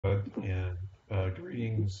and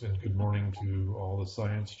greetings and good morning to all the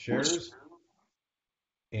science chairs.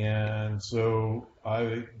 And so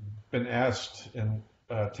I've been asked and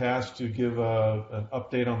tasked to give an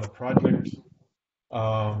update on the project.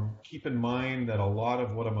 Keep in mind that a lot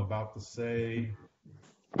of what I'm about to say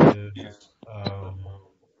is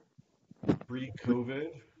pre-COVID.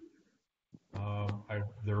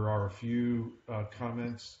 There are a few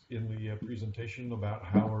comments in the presentation about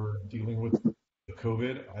how we're dealing with the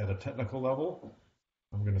COVID at a technical level.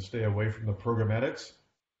 I'm going to stay away from the programmatics.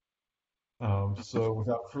 So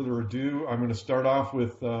without further ado, I'm going to start off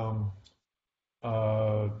with uh,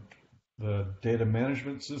 the data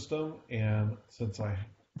management system. And since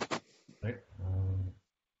right,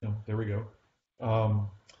 there we go.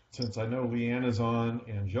 Since I know Leanne is on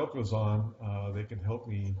and Jelko's on, they can help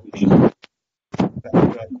me back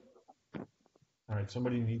up. All right,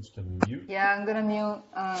 somebody needs to mute. Yeah, I'm gonna mute.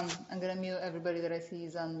 I'm gonna mute everybody that I see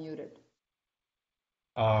is unmuted.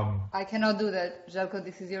 I cannot do that, Jelko.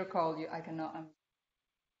 This is your call. I cannot.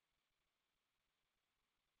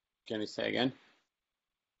 Can you say again?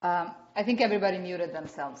 I think everybody muted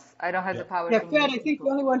themselves. I don't have the power Yeah, to Fred, mute I think people.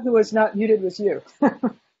 the only one who was not muted was you.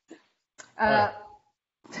 Right.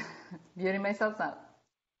 Muting myself now.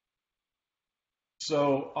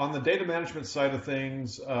 So on the data management side of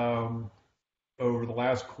things, over the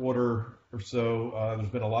last quarter or so, there's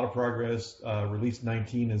been a lot of progress. Release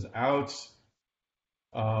 19 is out.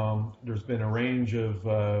 There's been a range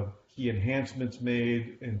of key enhancements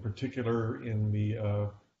made, in particular in the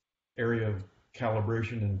area of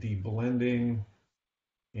calibration and deblending,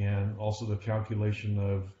 and also the calculation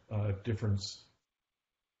of difference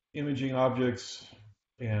imaging objects,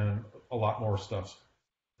 and a lot more stuff.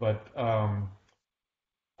 But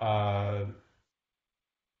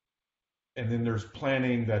and then there's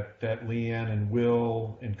planning that Leanne and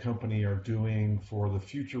Will and company are doing for the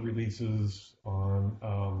future releases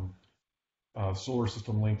on solar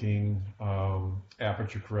system linking,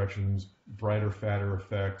 aperture corrections, brighter, fatter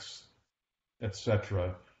effects,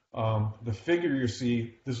 etc. The figure you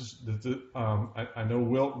see, this is I know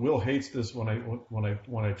Will hates this when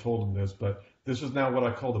I told him this, but this is now what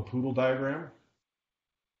I call the poodle diagram.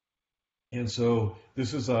 And so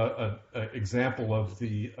this is a example of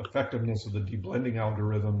the effectiveness of the deblending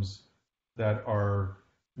algorithms that are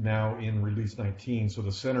now in release 19. So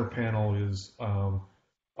the center panel is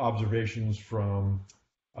observations from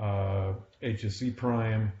HSC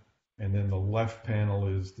prime, and then the left panel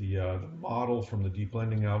is the model from the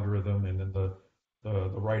deblending algorithm, and then the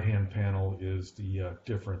right-hand panel is the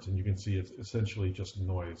difference. And you can see it's essentially just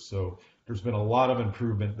noise. So there's been a lot of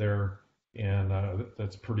improvement there. And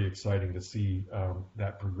that's pretty exciting to see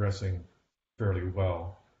that progressing fairly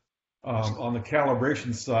well. On the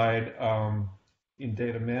calibration side, in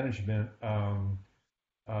data management,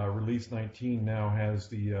 Release 19 now has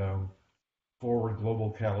the forward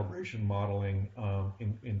global calibration modeling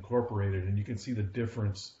incorporated, and you can see the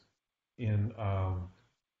difference in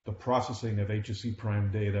the processing of HSC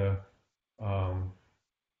prime data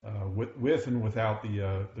with and without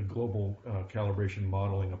the global calibration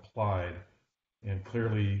modeling applied. And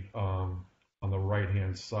clearly on the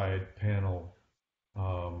right-hand side panel,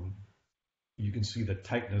 you can see the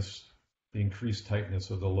tightness, the increased tightness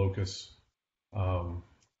of the locus in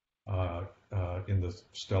the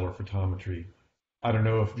stellar photometry. I don't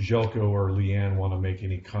know if Jelko or Leanne want to make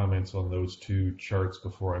any comments on those two charts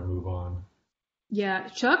before I move on. Yeah,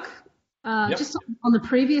 Chuck, Yep. just on the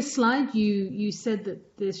previous slide, you said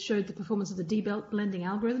that this showed the performance of the deblending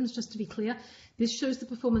algorithms. Just to be clear, this shows the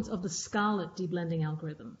performance of the Scarlet deblending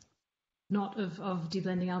algorithm, not of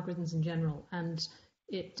deblending algorithms in general. And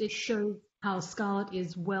it shows how Scarlet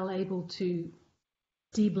is well able to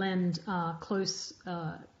deblend close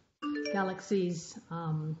galaxies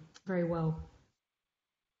very well.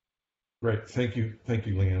 Great, thank you,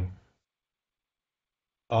 Leanne.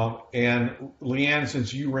 And Leanne,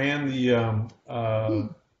 since you ran the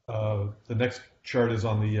next chart is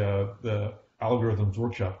on the algorithms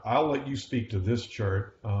workshop, I'll let you speak to this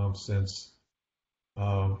chart since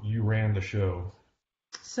you ran the show.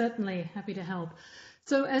 Certainly, happy to help.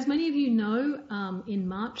 So as many of you know, in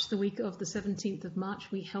March, the week of the 17th of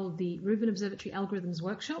March, we held the Rubin Observatory Algorithms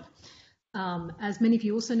Workshop. As many of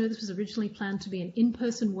you also know, this was originally planned to be an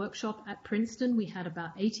in-person workshop at Princeton. We had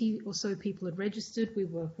about 80 or so people had registered. We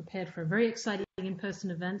were prepared for a very exciting in-person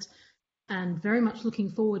event and very much looking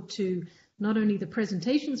forward to not only the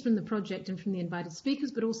presentations from the project and from the invited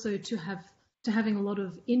speakers, but also to having a lot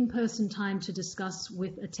of in-person time to discuss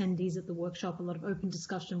with attendees at the workshop, a lot of open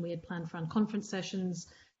discussion. We had planned for conference sessions,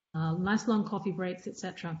 nice long coffee breaks,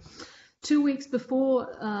 etc. 2 weeks before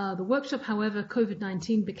the workshop, however,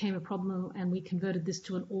 COVID-19 became a problem and we converted this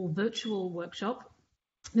to an all virtual workshop.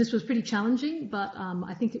 This was pretty challenging, but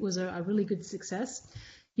I think it was a really good success.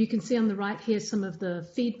 You can see on the right here some of the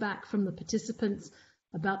feedback from the participants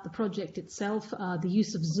about the project itself, the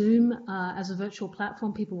use of Zoom as a virtual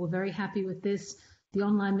platform. People were very happy with this, the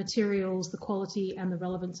online materials, the quality and the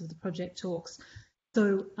relevance of the project talks.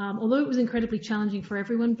 So although it was incredibly challenging for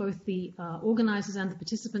everyone, both the organizers and the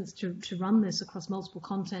participants to run this across multiple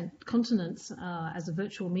continents as a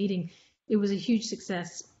virtual meeting, it was a huge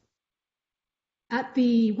success. At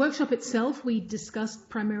the workshop itself, we discussed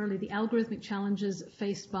primarily the algorithmic challenges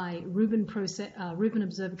faced by Rubin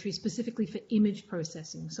Observatory, specifically for image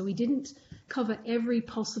processing. So we didn't cover every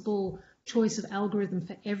possible choice of algorithm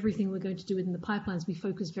for everything we're going to do within the pipelines. We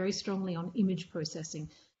focused very strongly on image processing.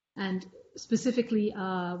 And specifically,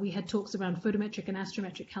 we had talks around photometric and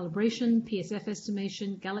astrometric calibration, PSF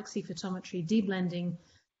estimation, galaxy photometry, deblending,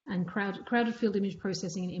 and crowded field image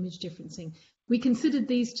processing and image differencing. We considered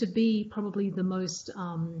these to be probably the most,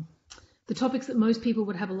 the topics that most people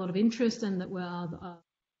would have a lot of interest and that were,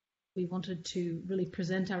 we wanted to really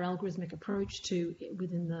present our algorithmic approach to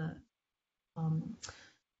within the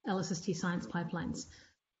LSST science pipelines.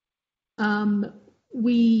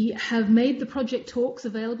 We have made the project talks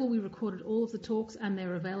available. We recorded all of the talks and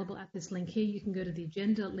they're available at this link here. You can go to the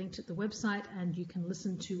agenda linked at the website and you can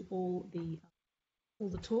listen to all the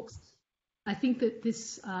talks. I think that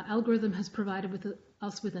this algorithm has provided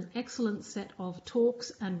us with an excellent set of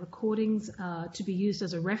talks and recordings to be used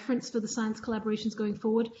as a reference for the science collaborations going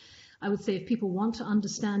forward. I would say if people want to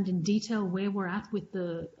understand in detail where we're at with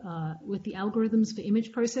the algorithms for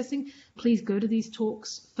image processing, please go to these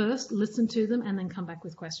talks first, listen to them, and then come back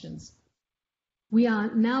with questions. We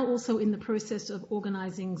are now also in the process of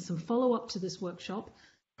organizing some follow-up to this workshop,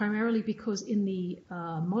 primarily because in the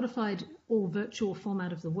modified all virtual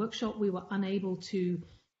format of the workshop, we were unable to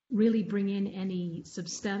really bring in any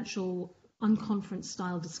substantial unconference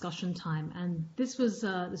style discussion time. And this is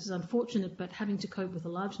unfortunate, but having to cope with a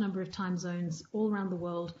large number of time zones all around the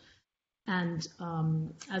world. And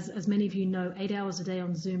as many of you know, 8 hours a day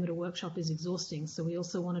on Zoom at a workshop is exhausting. So we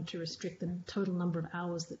also wanted to restrict the total number of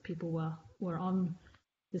hours that people were on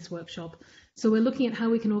this workshop. So we're looking at how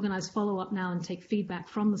we can organize follow-up now and take feedback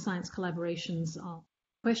from the science collaborations,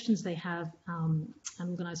 questions they have, and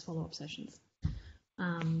organize follow-up sessions.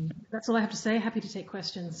 That's all I have to say. Happy to take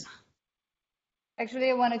questions.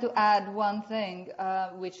 Actually, I wanted to add one thing,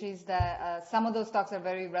 which is that some of those talks are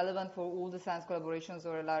very relevant for all the science collaborations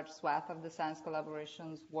or a large swath of the science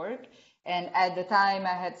collaborations work. And at the time,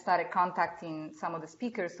 I had started contacting some of the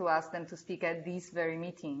speakers to ask them to speak at this very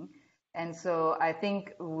meeting. And so I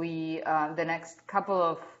think the next couple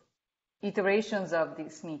of iterations of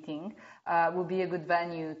this meeting will be a good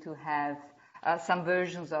venue to have some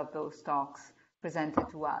versions of those talks presented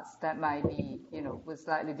to us that might be, with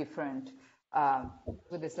slightly different,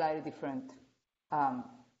 with a slightly different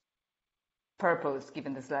purpose,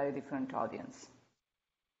 given the slightly different audience.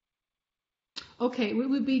 Okay, it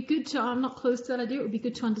would be good to, I'm not close to that idea, it would be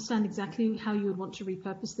good to understand exactly how you would want to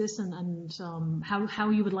repurpose this and how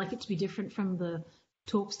you would like it to be different from the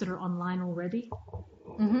talks that are online already.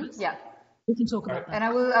 Mm-hmm. Yeah. We can talk about that. And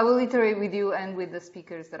I will iterate with you and with the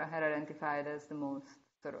speakers that I had identified as the most,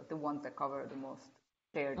 sort of the ones that cover the most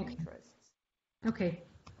shared interests. Okay.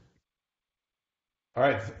 All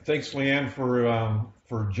right. Thanks, Leanne,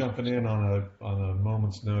 for jumping in on a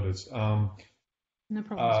moment's notice. No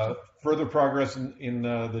problem. Further progress in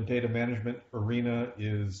the data management arena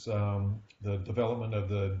is the development of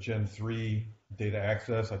the Gen 3 data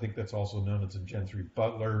access. I think that's also known as the Gen 3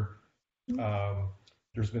 Butler. Mm-hmm.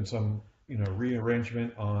 There's been some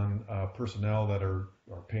rearrangement on personnel that are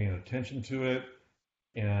paying attention to it,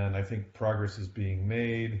 and I think progress is being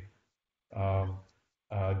made.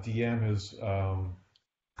 DM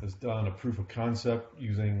has done a proof of concept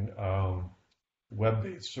using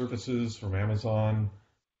web-based services from Amazon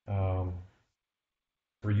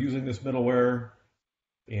for using this middleware,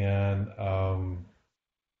 and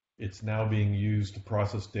it's now being used to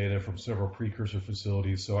process data from several precursor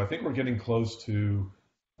facilities. So I think we're getting close to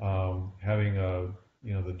having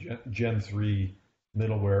the Gen 3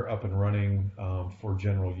 middleware up and running for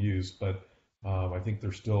general use, but I think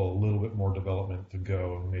there's still a little bit more development to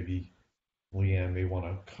go, and maybe Leanne may want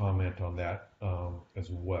to comment on that as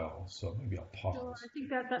well. So maybe I'll pause. Sure, I think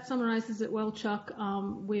that summarizes it well, Chuck.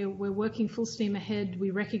 We're working full steam ahead.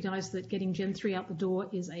 We recognize that getting Gen 3 out the door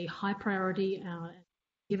is a high priority,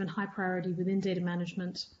 given high priority within data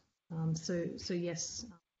management. So yes,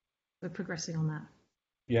 we're progressing on that.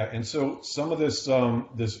 Yeah, and so some of this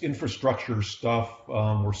infrastructure stuff,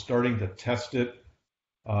 we're starting to test it.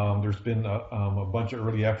 There's been a bunch of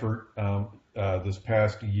early effort this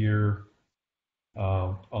past year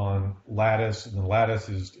on Lattice, and the Lattice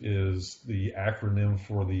is the acronym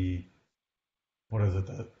for the what is it?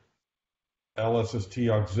 The LSST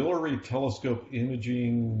Auxiliary Telescope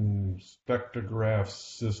Imaging Spectrograph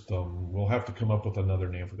System. We'll have to come up with another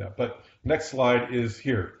name for that. But next slide is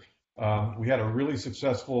here. We had a really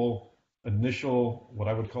successful initial, what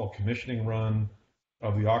I would call commissioning run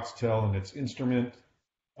of the Oxtel and its instrument.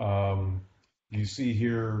 You see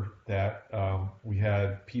here that we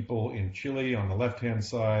had people in Chile on the left-hand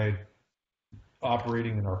side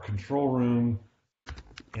operating in our control room,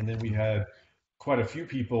 and then we had quite a few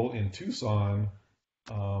people in Tucson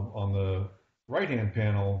on the right-hand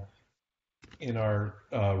panel in our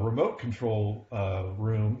remote control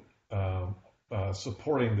room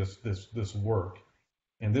supporting this work.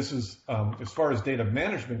 And this is, as far as data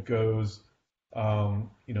management goes,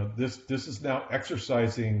 this is now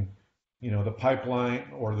exercising, the pipeline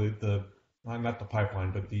or the not the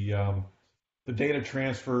pipeline, but the data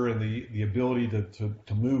transfer and the ability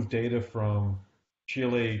to move data from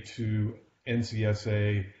Chile to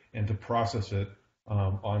NCSA and to process it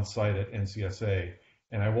on site at NCSA.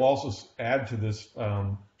 And I will also add to this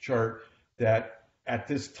chart that at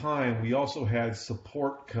this time we also had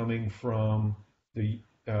support coming from the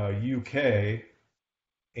UK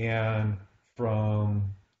and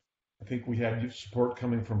from, I think we had support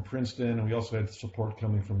coming from Princeton, and we also had support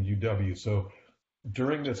coming from UW. So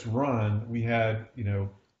during this run, we had,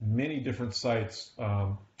 many different sites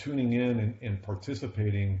tuning in and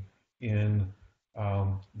participating in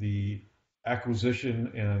the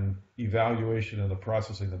acquisition and evaluation and the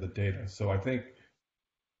processing of the data. So I think,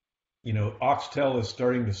 Oxtel is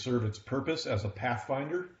starting to serve its purpose as a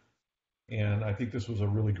pathfinder, and I think this was a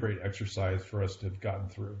really great exercise for us to have gotten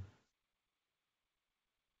through.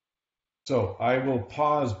 So I will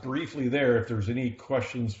pause briefly there if there's any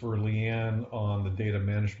questions for Leanne on the data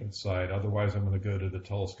management side. Otherwise, I'm going to go to the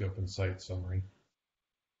telescope and site summary.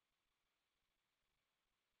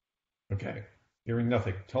 Okay, hearing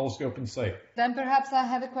nothing. Telescope and site. Then perhaps I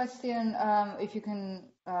have a question, if you can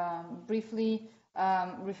briefly,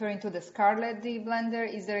 referring to the Scarlet D-Blender,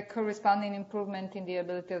 is there a corresponding improvement in the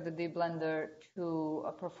ability of the D-Blender to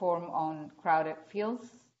perform on crowded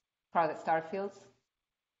star fields?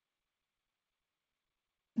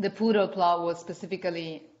 The poodle plot was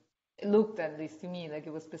specifically, it looked at least to me like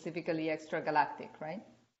it was specifically extragalactic, right?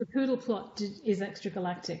 The poodle plot is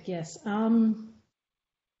extragalactic, yes. I'm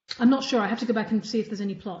not sure. I have to go back and see if there's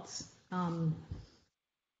any plots.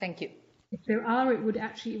 Thank you. If there are, it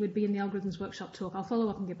would be in the algorithms workshop talk. I'll follow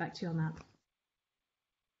up and get back to you on that.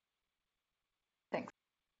 Thanks.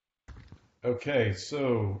 Okay,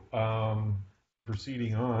 so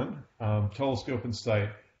proceeding on, telescope and site.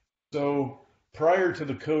 So prior to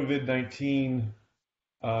the COVID-19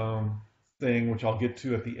 thing, which I'll get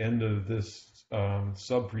to at the end of this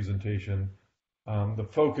sub-presentation, the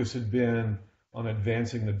focus had been on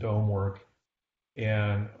advancing the dome work,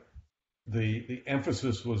 and the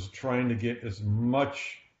emphasis was trying to get as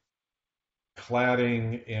much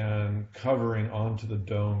cladding and covering onto the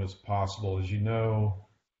dome as possible. As you know,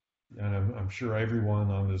 and I'm sure everyone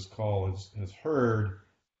on this call has heard,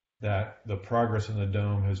 that the progress in the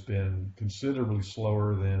dome has been considerably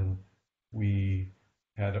slower than we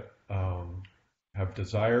had have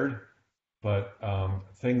desired, but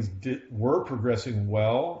things were progressing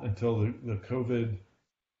well until the COVID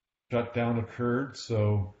shutdown occurred.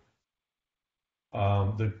 So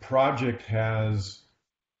the project has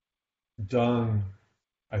done,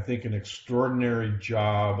 I think, an extraordinary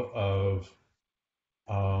job of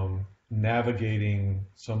navigating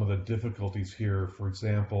some of the difficulties here. For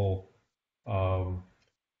example, some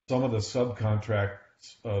of the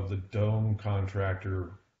subcontracts of the dome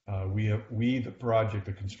contractor,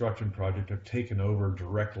 the construction project, have taken over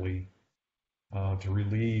directly to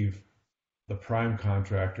relieve the prime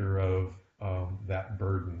contractor of that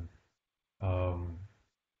burden.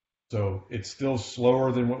 So it's still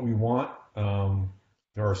slower than what we want.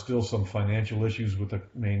 There are still some financial issues with the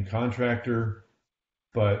main contractor,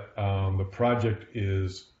 but the project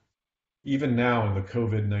is, even now in the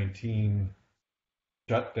COVID-19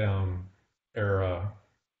 shutdown era,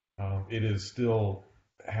 it is still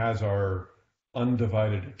has our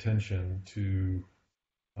undivided attention to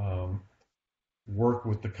work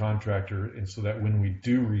with the contractor, and so that when we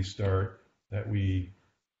do restart, that we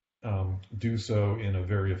do so in a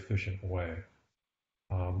very efficient way.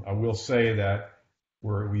 I will say that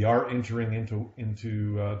we are entering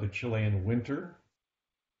into the Chilean winter,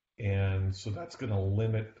 And so that's going to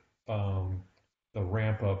limit the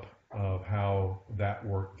ramp up of how that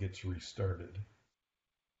work gets restarted.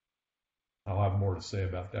 I'll have more to say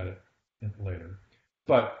about that later.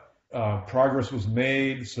 But progress was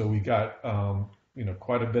made, so we got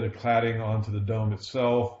quite a bit of cladding onto the dome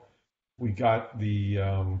itself. We got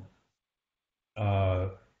the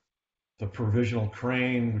provisional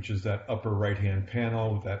crane, which is that upper right-hand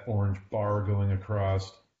panel with that orange bar going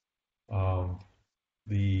across.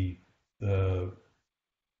 The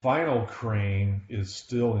final crane is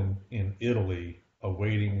still in Italy,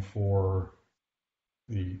 awaiting for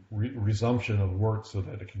the resumption of work so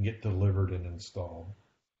that it can get delivered and installed.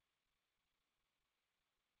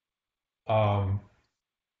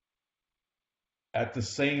 At the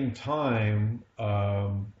same time,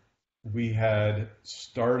 we had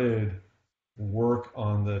started work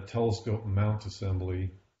on the telescope mount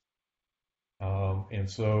assembly. And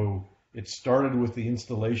so it started with the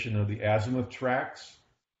installation of the azimuth tracks,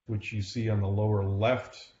 which you see on the lower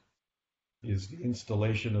left is the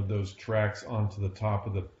installation of those tracks onto the top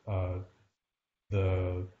of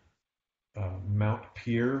the mount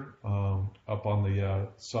pier up on the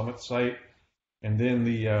summit site. And then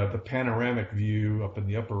the panoramic view up in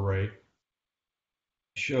the upper right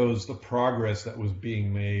shows the progress that was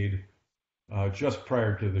being made just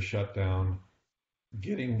prior to the shutdown,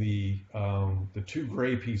 getting the two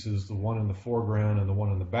gray pieces, the one in the foreground and the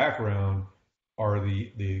one in the background, are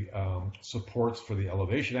the supports for the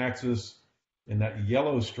elevation axis, and that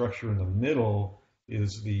yellow structure in the middle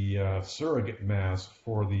is the surrogate mast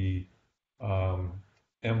for the M1,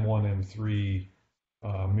 M3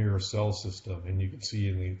 mirror cell system. And you can see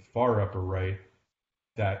in the far upper right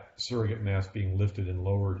that surrogate mast being lifted and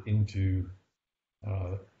lowered into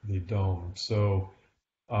the dome. So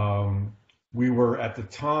we were at the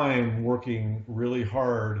time working really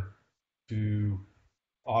hard to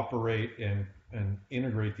operate and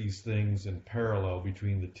integrate these things in parallel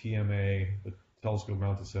between the TMA, the telescope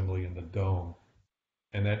mount assembly, and the dome.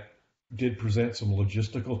 And that did present some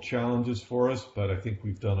logistical challenges for us, but I think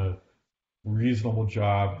we've done a reasonable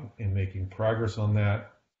job in making progress on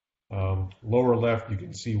that. Lower left, you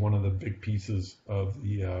can see one of the big pieces of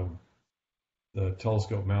the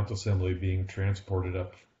telescope mount assembly being transported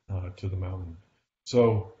up to the mountain.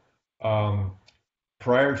 So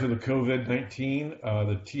prior to the COVID-19,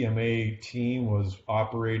 the TMA team was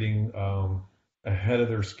operating ahead of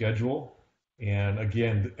their schedule. And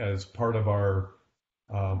again, as part of our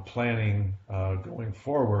planning going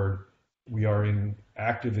forward, we are in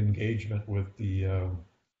active engagement with the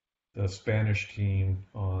Spanish team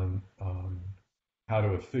on how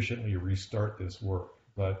to efficiently restart this work.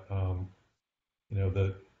 But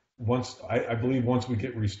I believe once we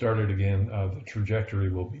get restarted again, the trajectory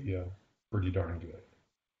will be pretty darn good.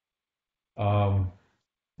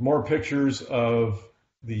 More pictures of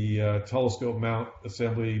the telescope mount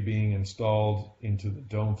assembly being installed into the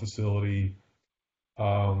dome facility.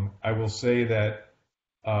 I will say that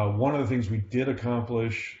one of the things we did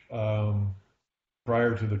accomplish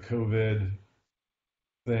prior to the COVID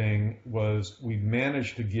thing was we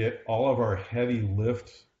managed to get all of our heavy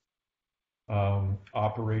lift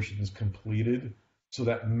operations completed. So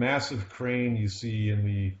that massive crane you see in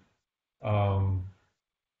the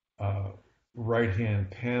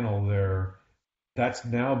right-hand panel there, that's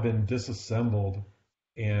now been disassembled,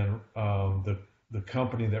 and the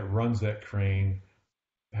company that runs that crane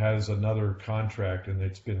has another contract, and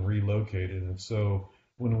it's been relocated. And so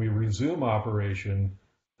when we resume operation,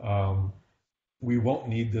 we won't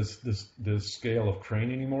need this scale of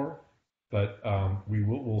crane anymore, but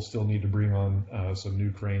we'll still need to bring on some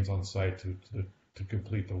new cranes on site to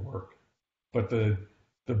complete the work. But the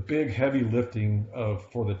big heavy lifting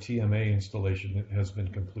for the TMA installation has been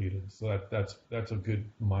completed. So that's a good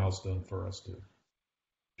milestone for us to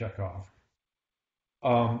check off.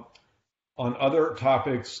 On other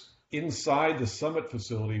topics, inside the Summit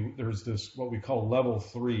facility, there's this what we call level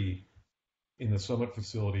 3 in the Summit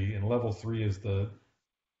facility, and level 3 is the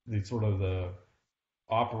sort of the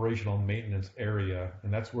operational maintenance area,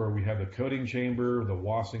 and that's where we have the coating chamber, the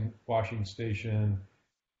washing station,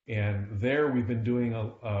 and there we've been doing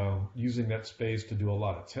using that space to do a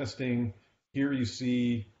lot of testing. Here you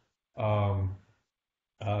see the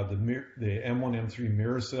M1, M3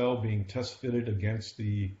 mirror cell being test fitted against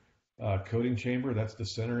the coating chamber. That's the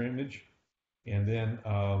center image. And then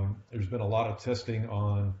there's been a lot of testing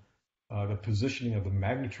on the positioning of the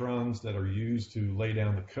magnetrons that are used to lay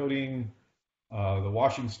down the coating. The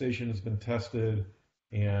washing station has been tested,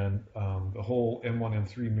 and the whole M1,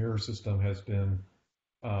 M3 mirror system has been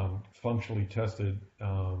functionally tested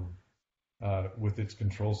with its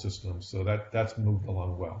control system. So that's moved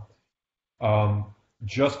along well.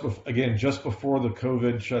 Just before the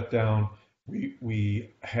COVID shutdown, we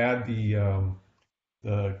had the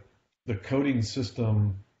coding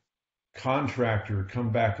system contractor come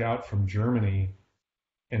back out from Germany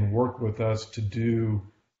and work with us to do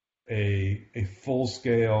a full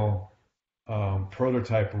scale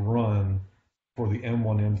prototype run for the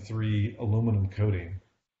M1 M3 aluminum coating,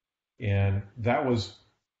 and that was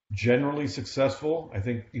generally successful. I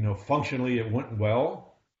think functionally it went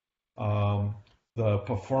well. The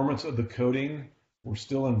performance of the coating, we're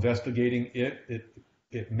still investigating it.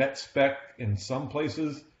 It met spec in some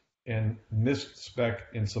places and missed spec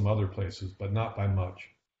in some other places, but not by much.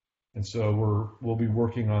 And so we'll be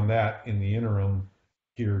working on that in the interim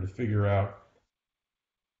here to figure out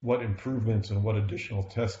what improvements and what additional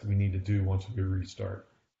tests we need to do once we restart.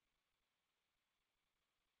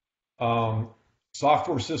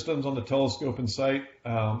 Software systems on the telescope and site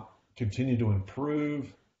continue to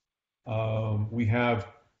improve. We have,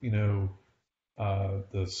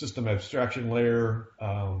 the system abstraction layer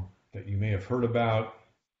that you may have heard about.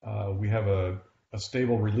 We have a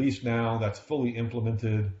stable release now that's fully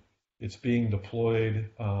implemented. It's being deployed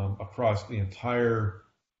across the entire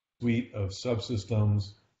suite of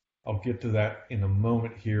subsystems. I'll get to that in a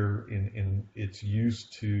moment here in its use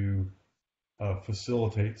to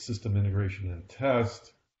facilitate system integration and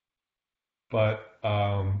test. But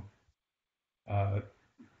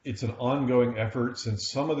it's an ongoing effort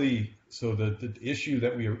since the issue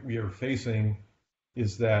that we are facing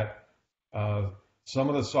is that some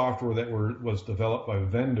of the software that was developed by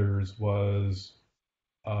vendors was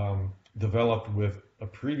developed with a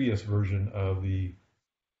previous version of the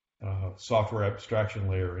software abstraction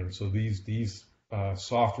layer, and so these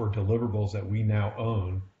software deliverables that we now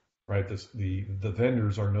own, right? The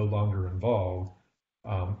vendors are no longer involved.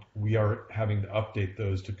 We are having to update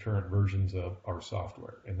those to current versions of our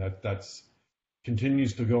software, and that's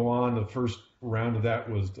continues to go on. The first round of that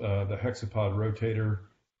was the hexapod rotator,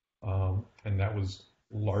 and that was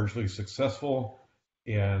largely successful.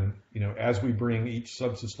 And as we bring each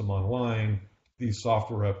subsystem online, these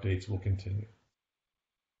software updates will continue.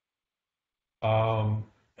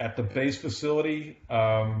 At the base facility,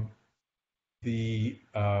 the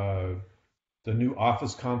new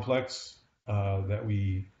office complex that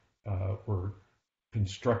we were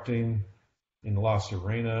constructing in La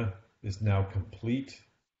Serena is now complete.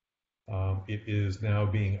 It is now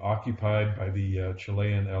being occupied by the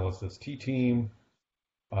Chilean LSST team.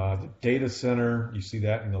 The data center, you see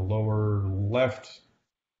that in the lower left,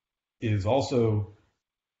 is also,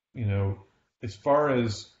 as far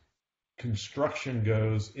as construction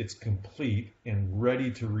goes, it's complete and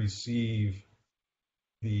ready to receive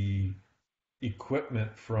the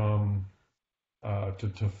equipment from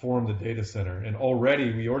to form the data center. And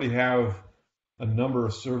we already have a number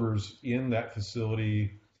of servers in that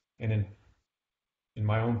facility, and in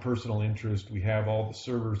my own personal interest, we have all the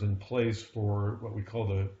servers in place for what we call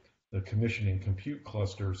the commissioning compute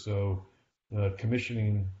cluster. So the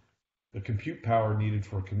compute power needed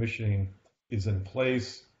for commissioning is in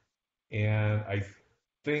place. And I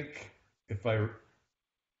think if I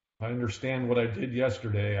understand what I did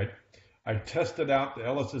yesterday, I tested out the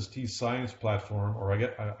LSST science platform, or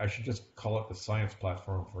I should just call it the science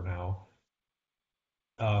platform for now.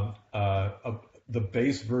 The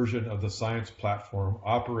base version of the science platform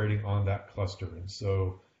operating on that cluster. And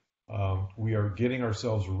so we are getting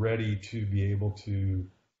ourselves ready to be able to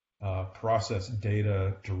process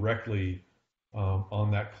data directly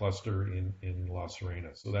on that cluster in La Serena.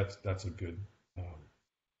 So that's a good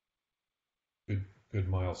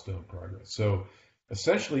milestone progress. So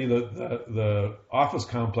essentially the office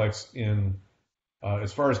complex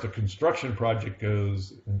as far as the construction project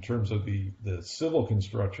goes, in terms of the civil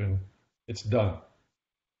construction, it's done.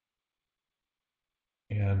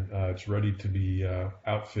 And it's ready to be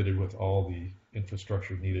outfitted with all the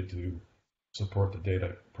infrastructure needed to support the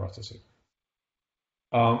data processing.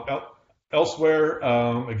 Elsewhere,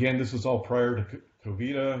 again, this is all prior to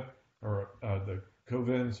the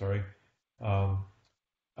COVID, sorry.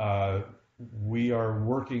 We are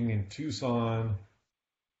working in Tucson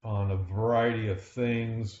on a variety of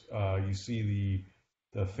things. You see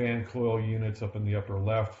the fan coil units up in the upper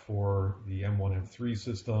left for the M1, M3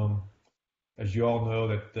 system. As you all know,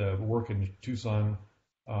 that the work in Tucson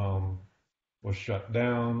was shut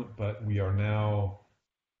down, but we are now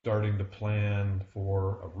starting to plan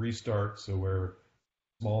for a restart, so where a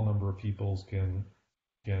small number of people can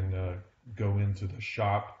go into the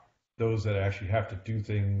shop. Those that actually have to do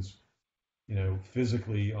things,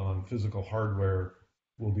 physically on physical hardware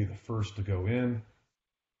will be the first to go in.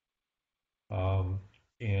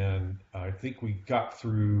 And I think we got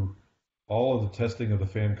through all of the testing of the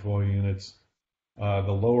fan coil units.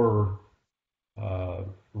 The lower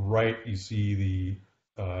right, you see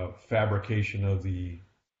the fabrication of the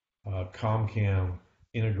ComCam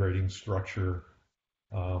integrating structure.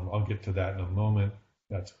 I'll get to that in a moment.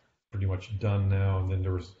 That's pretty much done now. And then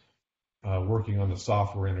there was working on the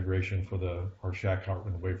software integration for our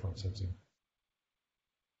Shack-Hartman wavefront sensing.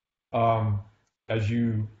 As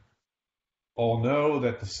you all know,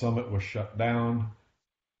 that the summit was shut down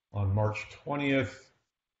on March 20th.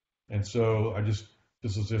 And so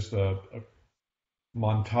this is just a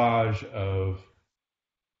montage of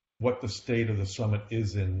what the state of the summit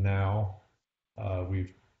is in now.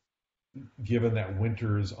 We've given that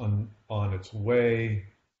winter is on its way.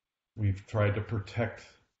 We've tried to protect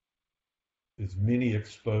as many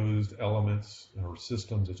exposed elements or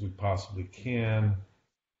systems as we possibly can.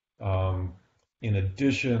 In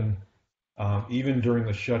addition, even during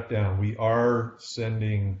the shutdown, we are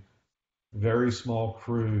sending very small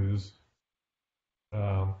crews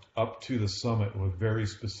up to the summit with very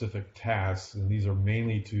specific tasks, and these are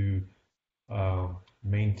mainly to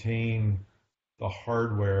maintain the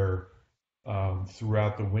hardware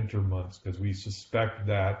throughout the winter months, because we suspect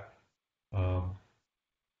that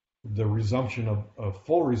the resumption of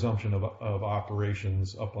full resumption of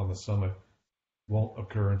operations up on the summit won't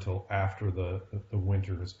occur until after the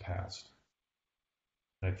winter has passed.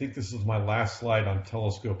 And I think this is my last slide on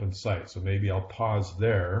telescope and sight, so maybe I'll pause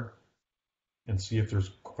there and see if there's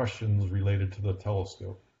questions related to the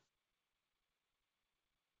telescope.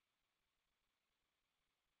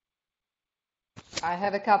 I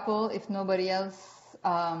have a couple. If nobody else,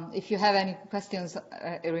 if you have any questions,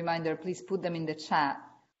 a reminder, please put them in the chat.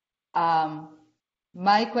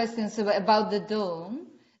 My questions about the dome,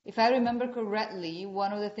 if I remember correctly,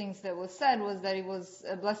 one of the things that was said was that it was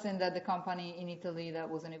a blessing that the company in Italy that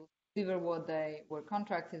wasn't able to deliver what they were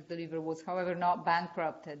contracted to deliver was, however, not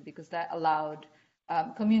bankrupted, because that allowed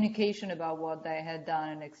communication about what they had done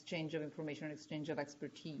and exchange of information, exchange of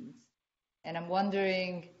expertise. And I'm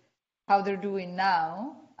wondering how they're doing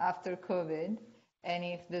now after COVID, and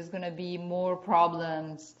if there's going to be more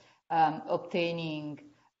problems obtaining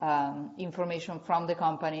information from the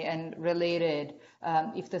company, and related,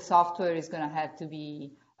 if the software is going to have to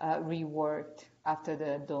be reworked after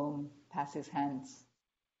the dome passes hands.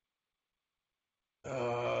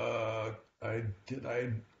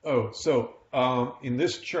 In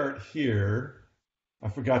this chart here, I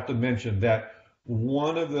forgot to mention that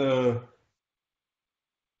one of the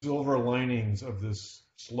silver linings of this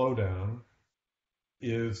slowdown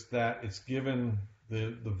is that it's given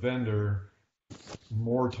the vendor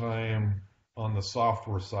more time on the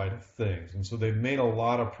software side of things. And so they've made a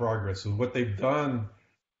lot of progress. So what they've done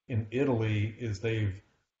in Italy is they've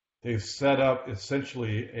set up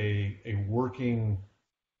essentially a working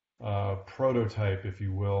prototype, if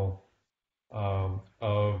you will,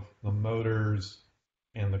 of the motors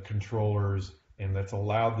and the controllers, and that's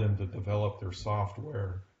allowed them to develop their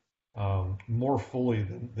software more fully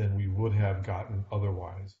than we would have gotten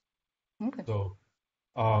otherwise. Okay. So,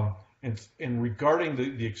 and regarding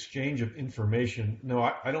the exchange of information, no,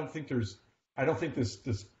 I don't think the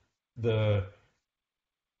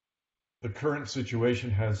current situation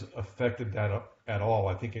has affected that at all.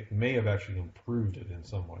 I think it may have actually improved it in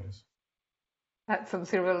some ways. That's some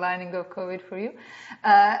silver lining of COVID for you.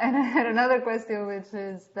 And I had another question, which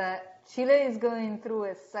is that Chile is going through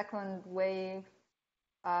a second wave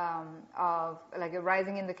of like a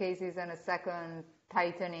rising in the cases and a second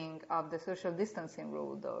tightening of the social distancing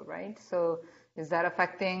rule, though, right? So is that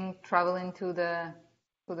affecting traveling to the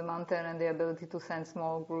mountain and the ability to send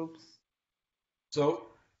small groups? So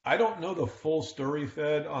I don't know the full story,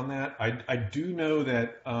 Fed, on that. I do know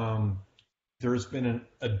that there's been an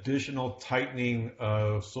additional tightening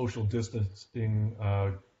of social distancing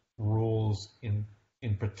rules in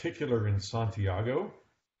particular in Santiago.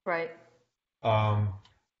 Right.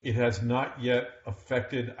 It has not yet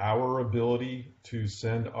affected our ability to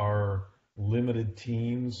send our limited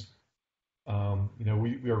teams.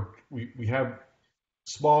 We have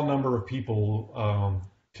small number of people,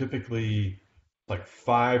 typically like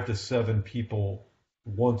 5 to 7 people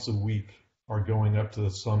once a week are going up to the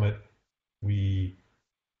summit. We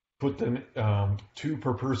put them 2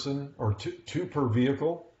 per person, or two per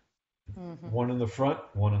vehicle, one in the front,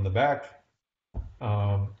 one in the back.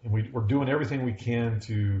 And we're doing everything we can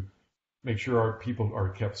to make sure our people are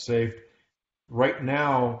kept safe. Right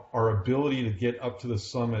now, our ability to get up to the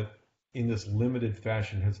summit in this limited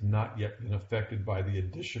fashion has not yet been affected by the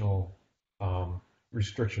additional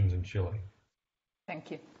restrictions in Chile.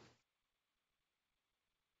 Thank you.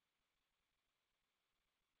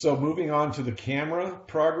 So moving on to the camera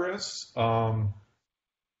progress, the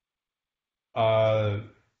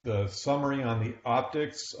summary on the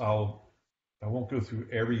optics. I won't go through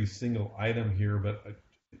every single item here, but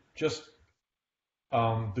just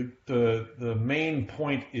the main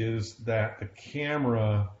point is that the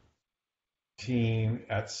camera team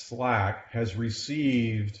at SLAC has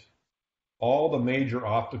received all the major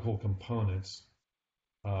optical components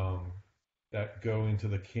that go into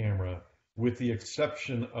the camera, with the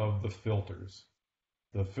exception of the filters.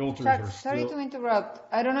 The filters Chuck, are sorry still. to interrupt.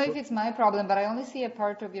 I don't know if it's my problem, but I only see a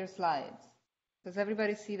part of your slides. Does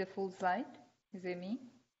everybody see the full slide? Is it me?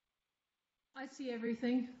 I see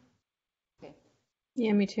everything. Okay.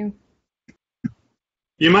 Yeah, me too.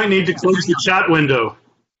 You might need to close the chat window.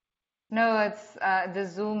 No, it's the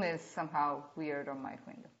Zoom is somehow weird on my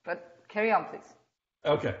window. But carry on, please.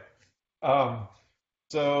 Okay.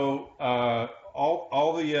 So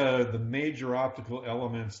all the major optical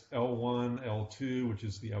elements, L1, L2, which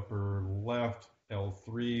is the upper left,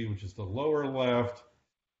 L3, which is the lower left,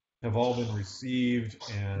 have all been received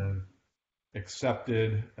and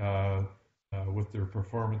accepted with their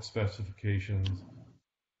performance specifications.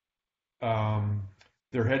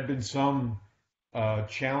 There had been some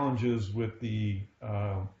challenges with the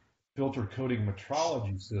filter coating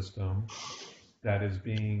metrology system that is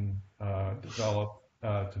being developed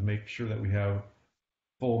to make sure that we have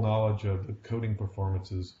full knowledge of the coating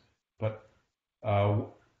performances. But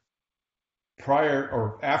prior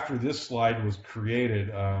or after this slide was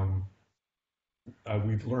created,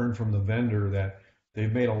 we've learned from the vendor that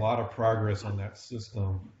they've made a lot of progress on that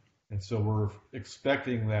system. And so we're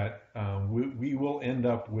expecting that we will end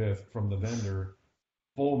up with, from the vendor,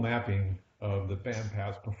 full mapping of the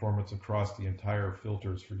bandpass performance across the entire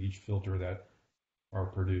filters for each filter that are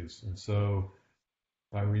produced. And so,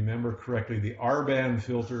 if I remember correctly, the R-band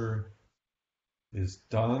filter is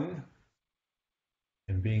done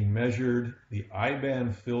and being measured. The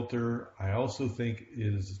I-band filter, I also think,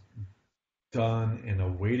 is done and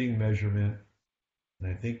awaiting measurement.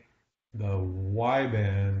 And I think the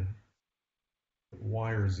Y-band,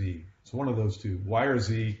 Y or Z, it's one of those two, Y or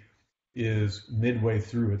Z, is midway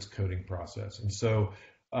through its coating process. And so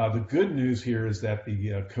the good news here is that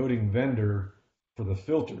the coating vendor for the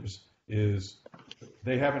filters is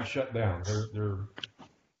they haven't shut down. They're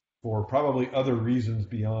for probably other reasons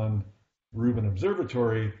beyond Rubin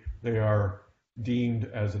Observatory, they are deemed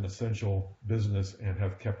as an essential business and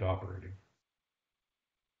have kept operating.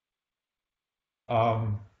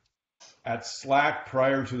 At SLAC,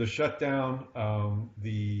 prior to the shutdown,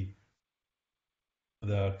 the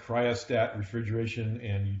cryostat refrigeration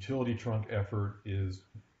and utility trunk effort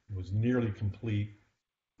was nearly complete.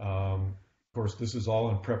 Of course, this is all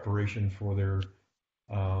in preparation for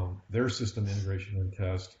their system integration and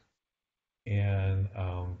test, and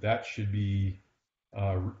that should be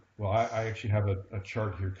well. I actually have a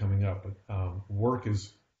chart here coming up, but work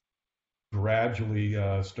is gradually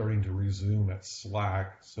starting to resume at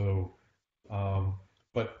SLAC. So,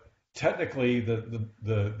 but technically,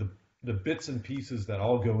 the bits and pieces that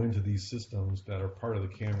all go into these systems that are part of the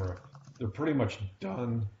camera, they're pretty much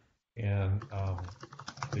done, and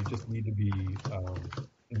they just need to be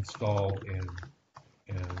installed and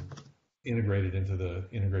integrated into the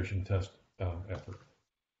integration test effort.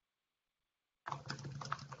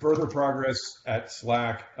 Further progress at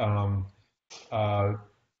SLAC.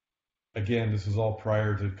 Again, this is all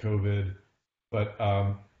prior to COVID, but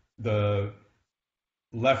the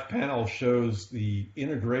left panel shows the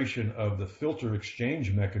integration of the filter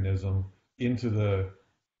exchange mechanism into the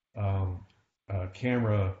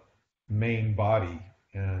camera main body,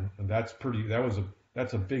 and that's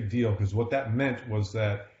a big deal, because what that meant was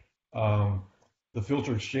that the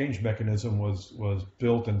filter exchange mechanism was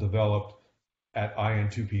built and developed at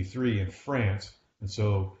IN2P3 in France, and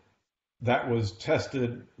so that was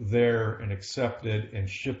tested there and accepted and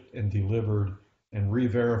shipped and delivered and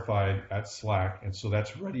re-verified at SLAC, and so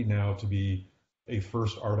that's ready now to be a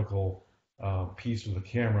first article piece of the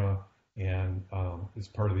camera and is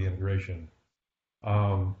part of the integration.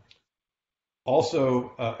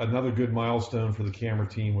 Also, another good milestone for the camera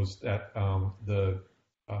team was that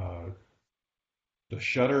the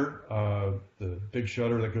shutter, the big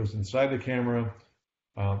shutter that goes inside the camera,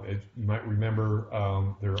 you might remember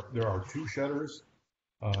there are two shutters.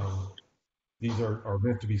 These are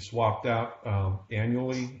meant to be swapped out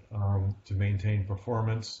annually to maintain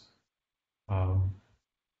performance.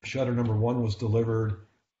 Shutter number 1 was delivered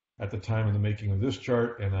at the time of the making of this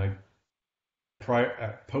chart, and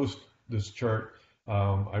post this chart,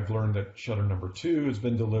 I've learned that shutter number 2 has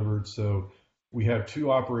been delivered. So we have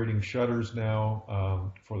 2 operating shutters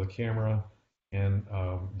now for the camera. and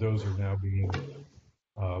those are now being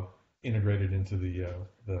integrated into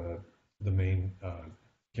the main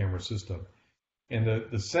camera system. And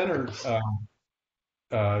the center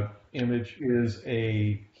image is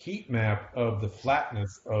a heat map of the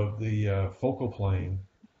flatness of the focal plane.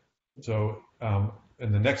 So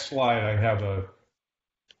in the next slide, I have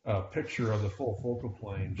a picture of the full focal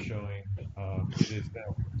plane showing it is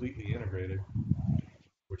now completely integrated,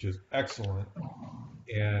 which is excellent.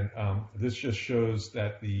 And this just shows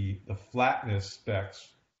that the flatness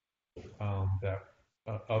specs of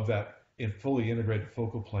that fully integrated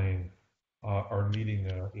focal plane are meeting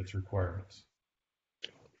its requirements.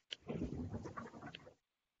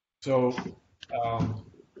 So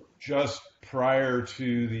just prior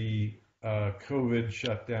to the COVID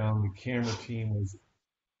shutdown, the camera team was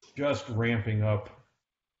just ramping up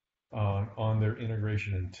on their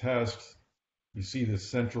integration and test. You see the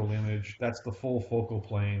central image. That's the full focal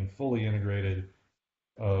plane, fully integrated,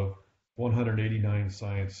 of 189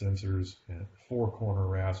 science sensors and 4 corner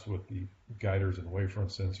rasps with the guiders and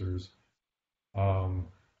wavefront sensors.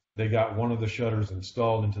 They got one of the shutters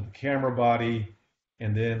installed into the camera body,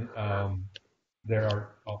 and then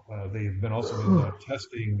they've been also been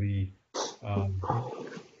testing the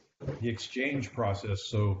exchange process.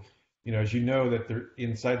 So, as you know, that they're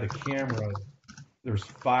inside the camera, there's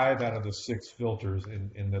 5 out of the 6 filters,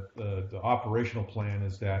 and the operational plan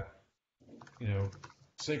is that,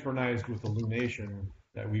 synchronized with illumination,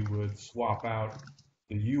 that we would swap out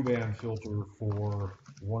the U-band filter for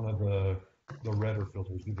one of the redder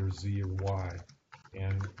filters, either Z or Y.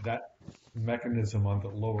 And that mechanism on the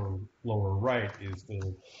lower right is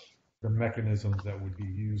the mechanism that would be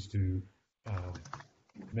used to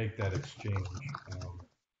make that exchange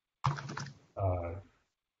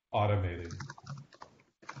automated.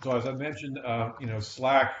 So as I mentioned,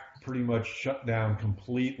 Slack pretty much shut down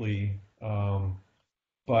completely.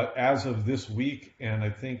 But as of this week, and I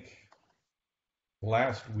think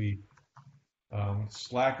last week,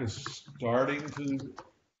 Slack is starting to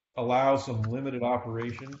allow some limited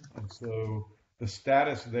operation. And so the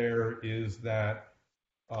status there is that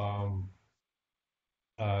in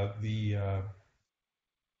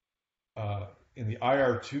the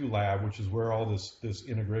IR2 lab, which is where all this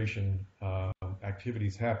integration activity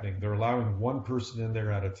is happening, they're allowing one person in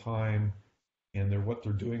there at a time, and what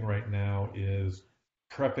they're doing right now is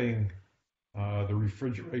prepping the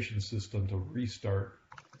refrigeration system to restart,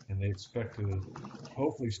 and they expect to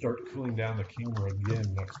hopefully start cooling down the camera again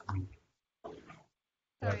next week.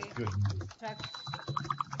 That's good news.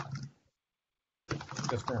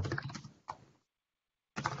 Yes, ma'am.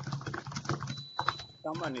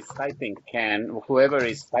 Someone is typing. Can whoever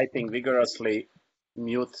is typing vigorously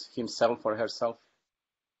mute himself or herself?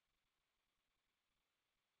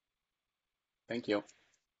 Thank you.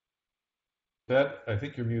 Fed, I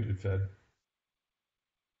think you're muted, Fed.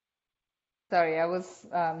 Sorry, I was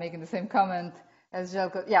making the same comment as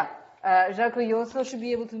Željko. Yeah, Željko, you also should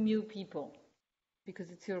be able to mute people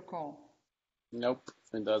because it's your call. Nope,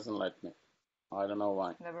 it doesn't let me. I don't know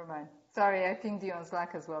why. Never mind. Sorry, I pinged you on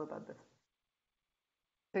Slack as well about this.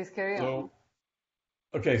 Please carry on.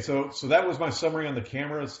 Okay, so that was my summary on the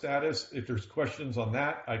camera status. If there's questions on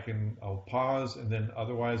that, I'll pause, and then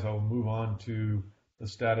otherwise I'll move on to the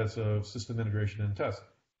status of system integration and test.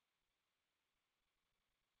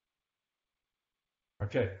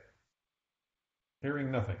 Okay. Hearing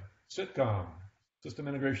nothing. Sitcom, system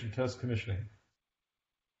integration test commissioning.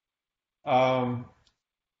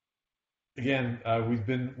 Again,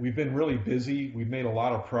 we've been really busy. We've made a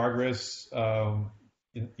lot of progress,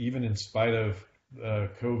 even in spite of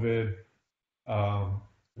COVID.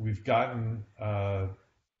 We've gotten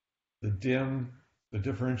the DIM, the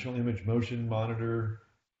differential image motion monitor,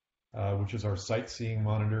 which is our sightseeing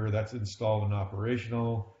monitor. That's installed and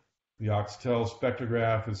operational. The Oxtel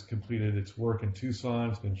spectrograph has completed its work in Tucson.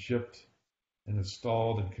 It's been shipped and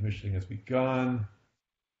installed, and commissioning has begun.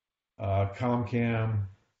 ComCam,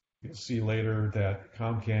 you'll see later that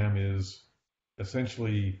ComCam is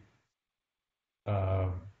essentially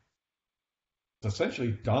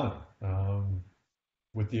done,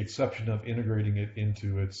 with the exception of integrating it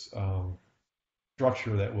into its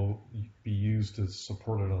structure that will be used to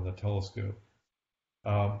support it on the telescope.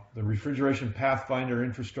 The refrigeration pathfinder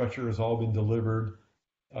infrastructure has all been delivered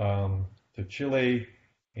to Chile,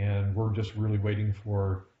 and we're just really waiting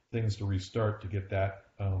for things to restart to get that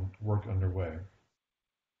work underway.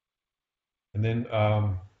 And then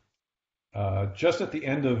just at the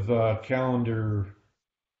end of calendar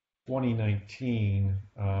 2019,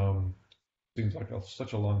 seems like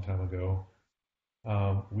such a long time ago,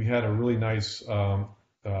 we had a really nice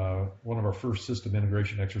one of our first system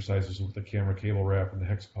integration exercises with the camera cable wrap and the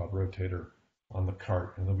hexapod rotator on the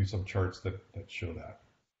cart, and there'll be some charts that show that.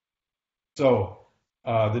 So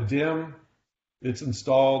the DIM, it's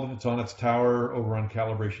installed. It's on its tower over on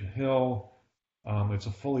Calibration Hill. It's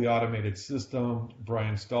a fully automated system.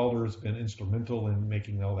 Brian Stalder has been instrumental in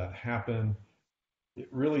making all that happen. It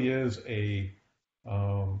really is it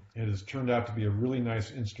has turned out to be a really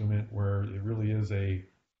nice instrument where it really is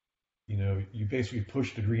you basically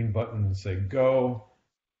push the green button and say go,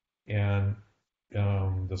 and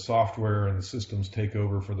the software and the systems take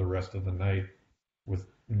over for the rest of the night with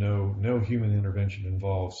no human intervention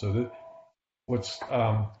involved. So what's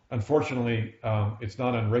unfortunately it's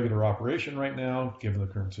not on regular operation right now given the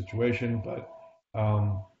current situation, but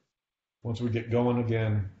once we get going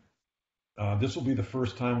again, this will be the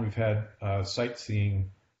first time we've had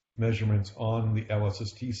sightseeing measurements on the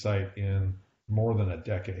LSST site in more than a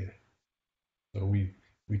decade. So we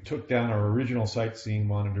took down our original sightseeing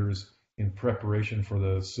monitors in preparation for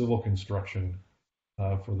the civil construction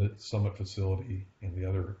for the Summit facility and the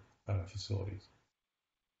other facilities.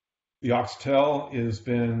 The Oxtel has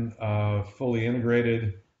been fully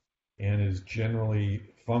integrated and is generally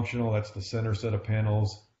functional. That's the center set of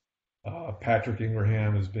panels. Patrick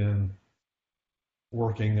Ingraham has been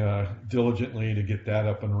working diligently to get that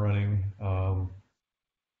up and running.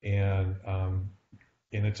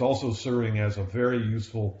 And it's also serving as a very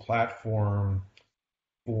useful platform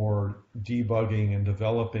for debugging and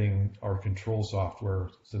developing our control software,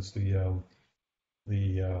 since the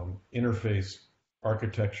interface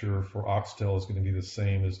architecture for Oxtel is going to be the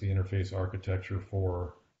same as the interface architecture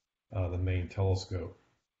for the main telescope.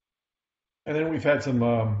 And then we've had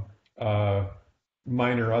some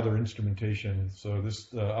minor other instrumentation. So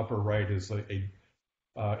this upper right is like a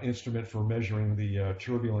instrument for measuring the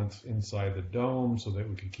turbulence inside the dome so that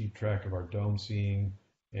we can keep track of our dome seeing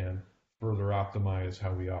and further optimize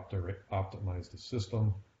how we optimize the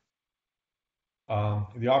system.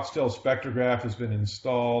 The Oxtel spectrograph has been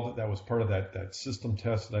installed. That was part of that system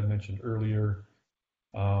test that I mentioned earlier.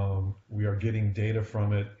 We are getting data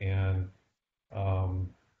from it, and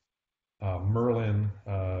Merlin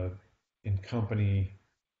and company,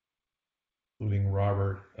 including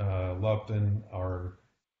Robert Lupton, are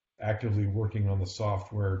actively working on the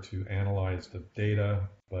software to analyze the data,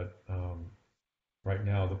 but right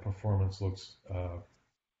now the performance looks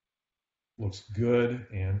good,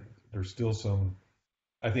 and there's still some,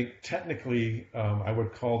 I think technically I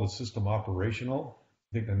would call the system operational.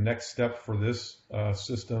 I think the next step for this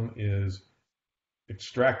system is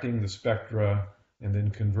extracting the spectra and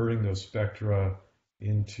then converting those spectra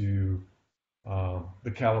into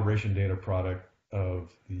the calibration data product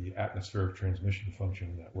of the atmospheric transmission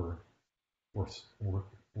function that we're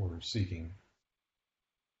seeking.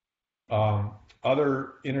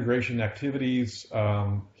 Other integration activities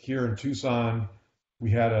here in Tucson,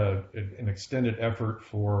 we had an extended effort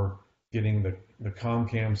for getting the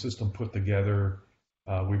ComCam system put together.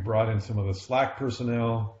 We brought in some of the Slack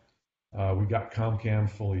personnel. We got ComCam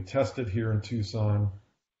fully tested here in Tucson.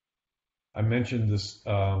 I mentioned this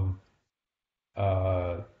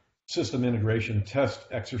system integration test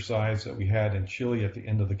exercise that we had in Chile at the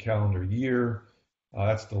end of the calendar year.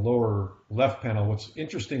 That's the lower left panel. What's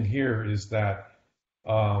interesting here is that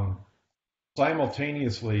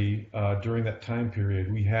simultaneously during that time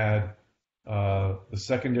period, we had the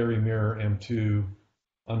secondary mirror M2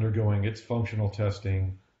 undergoing its functional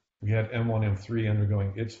testing. We had M1, M3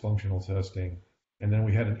 undergoing its functional testing. And then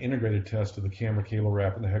we had an integrated test of the camera cable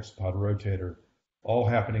wrap and the hexapod rotator, all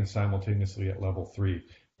happening simultaneously at level 3,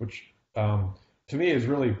 which to me is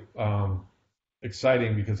really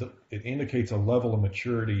exciting because it indicates a level of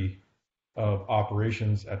maturity of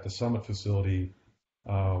operations at the Summit facility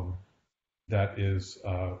that is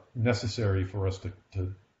necessary for us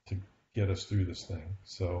to get us through this thing.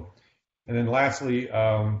 So, and then lastly,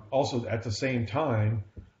 also at the same time,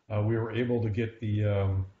 we were able to get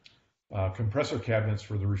the compressor cabinets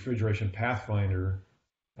for the refrigeration pathfinder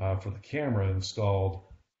for the camera installed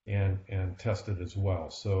and tested as well.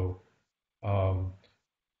 So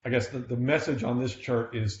I guess the message on this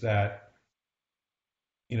chart is that,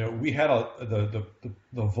 you know, we had the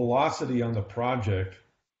velocity on the project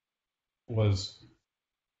was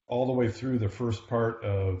all the way through the first part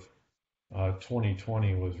of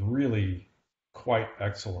 2020 was really quite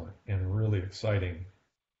excellent and really exciting.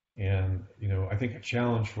 And, you know, I think a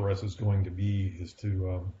challenge for us is going to be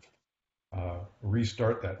to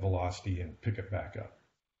restart that velocity and pick it back up.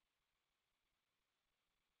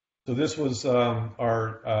 So this was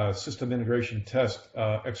our system integration test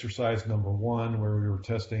exercise number 1, where we were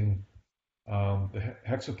testing the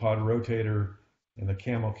hexapod rotator and the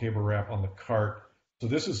camo cable wrap on the cart. So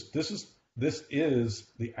this is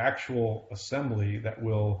the actual assembly that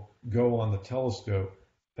will go on the telescope.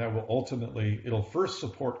 That will it'll first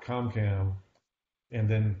support ComCam, and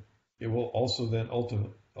then it will also then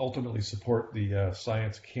ultimately support the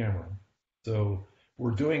science camera. So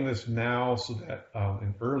we're doing this now so that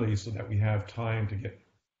in early, so that we have time to get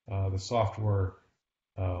the software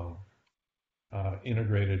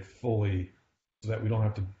integrated fully, so that we don't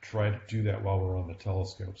have to try to do that while we're on the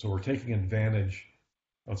telescope. So we're taking advantage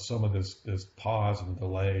of some of this pause and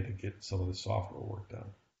delay to get some of the software work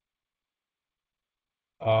done.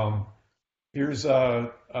 Here's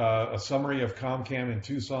a summary of ComCam in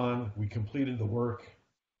Tucson. We completed the work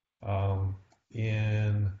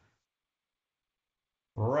in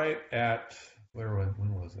right at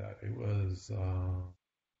when was that? It was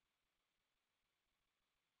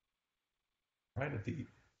right at the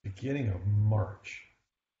beginning of March,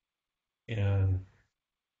 and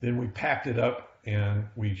then we packed it up and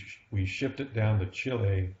we shipped it down to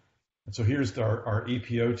Chile. And so here's our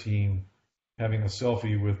EPO team having a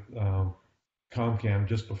selfie with ComCam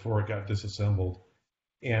just before it got disassembled.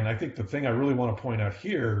 And I think the thing I really want to point out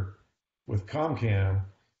here with ComCam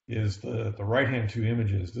is the right-hand two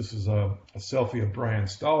images. This is a selfie of Brian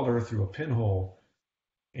Stalder through a pinhole.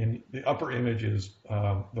 And the upper image is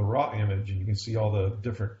the raw image, and you can see all the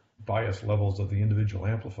different bias levels of the individual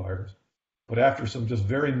amplifiers. But after some just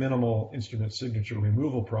very minimal instrument signature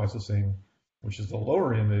removal processing, which is the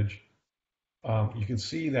lower image, you can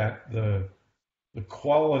see that the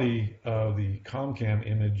quality of the ComCam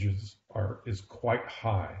images is quite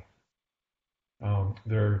high.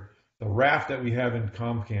 The RAF that we have in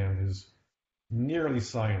ComCam is nearly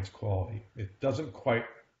science quality. It doesn't quite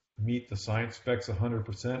meet the science specs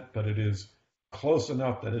 100%, but it is close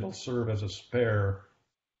enough that it'll serve as a spare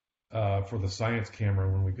for the science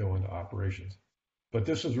camera when we go into operations. But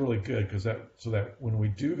this is really good because so that when we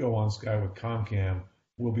do go on sky with ComCam,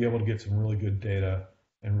 we'll be able to get some really good data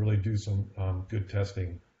and really do some good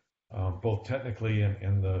testing, both technically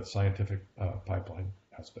and the scientific pipeline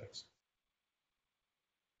aspects.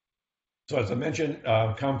 So as I mentioned,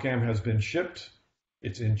 ComCam has been shipped.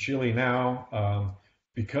 It's in Chile now.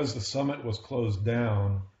 Because the summit was closed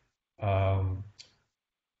down,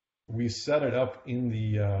 we set it up in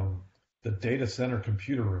the data center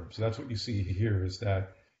computer room. So that's what you see here is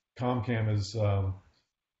that ComCam is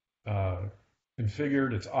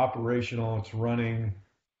configured, it's operational, it's running,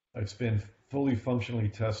 it's been fully functionally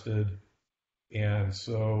tested. And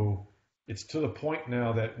so it's to the point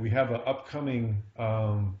now that we have an upcoming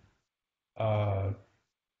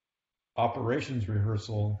operations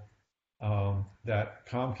rehearsal that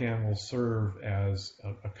ComCam will serve as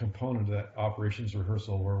a component of that operations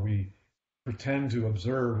rehearsal where we pretend to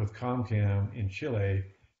observe with ComCam in Chile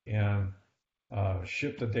and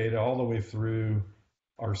ship the data all the way through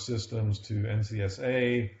our systems to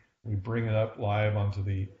NCSA. We bring it up live onto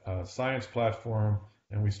the science platform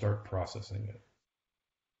and we start processing it.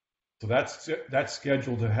 So that's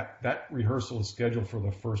scheduled to that rehearsal is scheduled for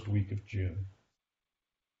the first week of June.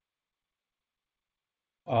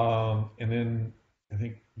 And then I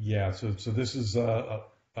think, yeah, so this is an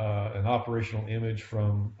operational image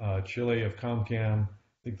from Chile of ComCam. I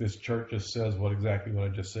think this chart just says exactly what I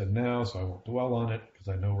just said now, so I won't dwell on it because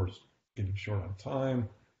I know we're getting short on time.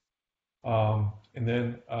 And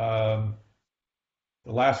then the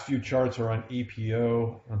last few charts are on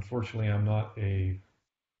EPO. Unfortunately, I'm not a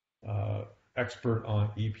expert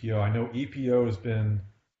on EPO. I know EPO has been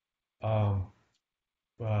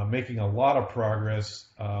making a lot of progress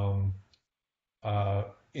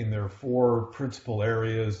in their four principal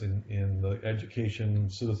areas in the education,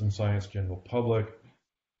 citizen science, general public.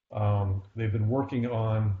 They've been working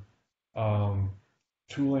on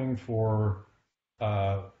tooling for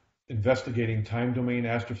investigating time domain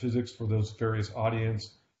astrophysics for those various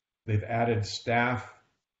audience. They've added staff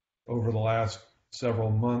over the last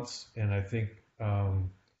several months, and I think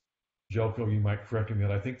Jelko, you might correct me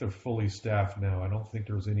that I think they're fully staffed now. I don't think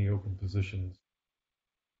there's any open positions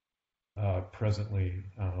presently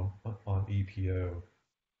on EPO.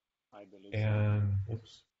 I believe and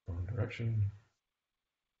oops, wrong direction.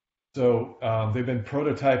 So they've been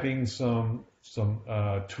prototyping some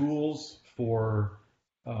tools for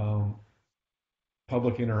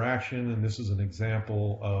public interaction, and this is an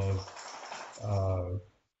example of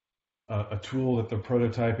a tool that they're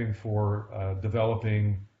prototyping for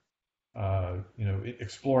developing,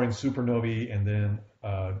 exploring supernovae and then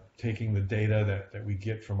taking the data that we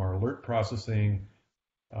get from our alert processing,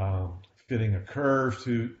 fitting a curve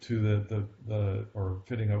to the or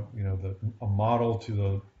fitting a model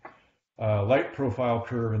to light profile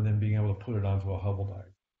curve and then being able to put it onto a Hubble diagram.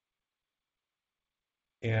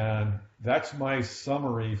 And that's my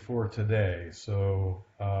summary for today. So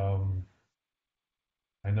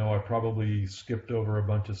I know I probably skipped over a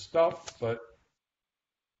bunch of stuff, but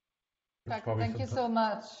there's probably Thank you so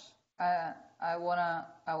much. I wanna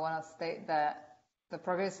state that the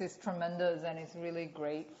progress is tremendous, and it's really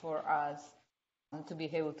great for us to be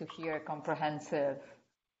able to hear a comprehensive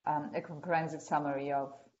summary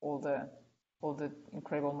of all the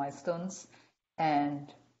incredible milestones,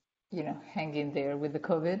 and hang in there with the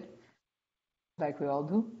COVID, like we all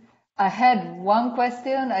do. I had one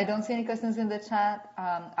question. I don't see any questions in the chat.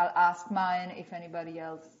 I'll ask mine if anybody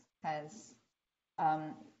else has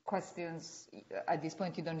questions. At this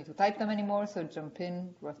point, you don't need to type them anymore, so jump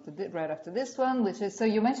in right after this one, which is, so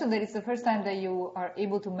you mentioned that it's the first time that you are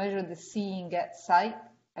able to measure the seeing at site.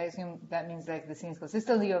 I assume that means like the seeing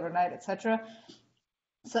consistently overnight, etc.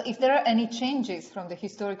 So if there are any changes from the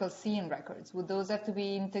historical seeing records, would those have to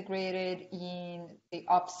be integrated in the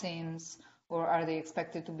OPSIMs, or are they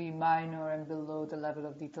expected to be minor and below the level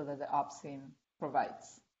of detail that the OPSIM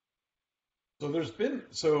provides?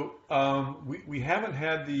 So we haven't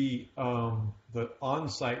had the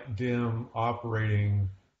on-site DIM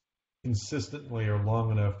operating consistently or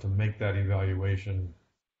long enough to make that evaluation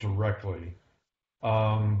directly.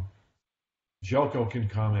 Jelko can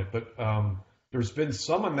comment, but there's been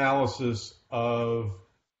some analysis of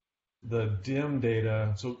the DIM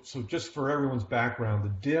data. So just for everyone's background, the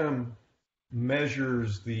DIM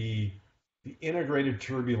measures the integrated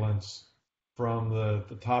turbulence from the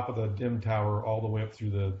top of the DIM tower all the way up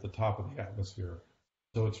through the top of the atmosphere.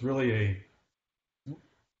 So it's really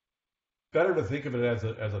better to think of it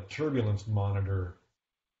as a turbulence monitor,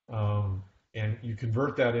 and you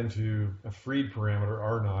convert that into a Freed parameter,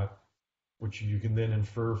 R naught, which you can then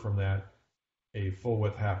infer from that a full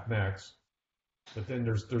width half max. But then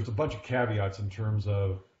there's a bunch of caveats in terms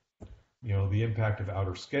of the impact of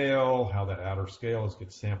outer scale, how that outer scale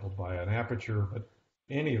gets sampled by an aperture. But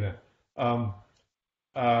in any event,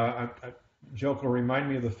 Jelko, remind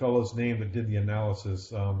me of the fellow's name that did the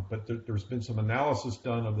analysis. But there's been some analysis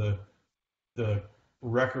done of the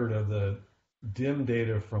record of the DIM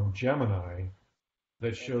data from Gemini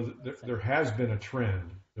that shows that there has been a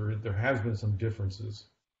trend. There has been some differences.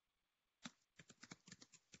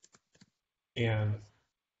 And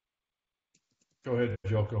go ahead,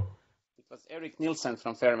 Jelko. It was Eric Nielsen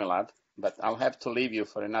from Fermilab, but I'll have to leave you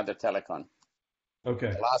for another telecon.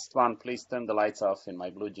 Okay. The last one, please turn the lights off in my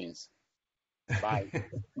blue jeans. Bye.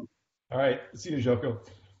 All right. See you, Jelko.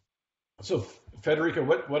 So, Federica,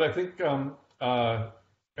 what I think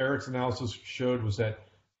Eric's analysis showed was that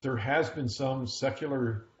there has been some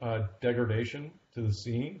secular degradation to the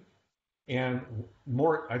scene, and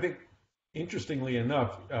more, I think, interestingly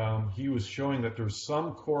enough, he was showing that there's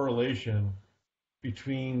some correlation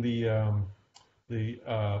between the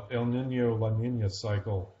El Nino La Nina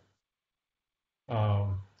cycle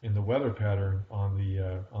in the weather pattern on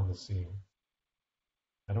the scene.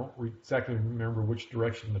 I don't exactly remember which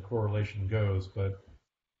direction the correlation goes, but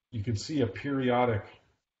you can see a periodic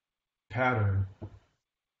pattern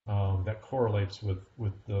that correlates with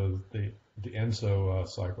the ENSO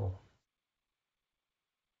cycle.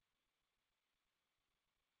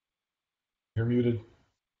 You're muted.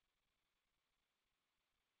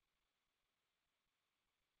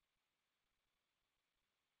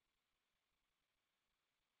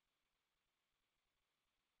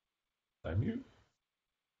 I mute.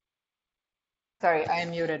 Sorry, I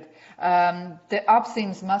am muted. The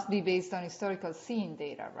OPSIMs must be based on historical seeing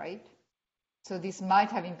data, right? So this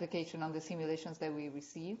might have implication on the simulations that we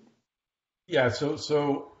received. Yeah.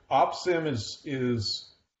 So OPSIM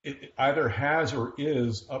is it either has or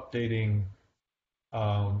is updating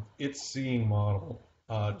its seeing model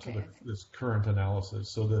to this current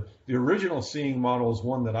analysis. So the original seeing model is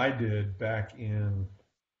one that I did back in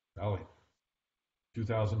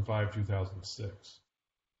 2005, 2006.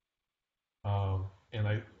 And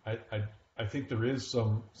I think there is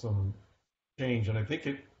some change, and I think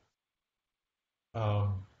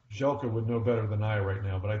Jelka would know better than I right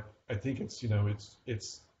now, but I think it's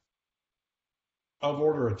of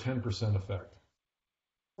order a 10% effect.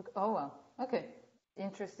 Oh wow, okay,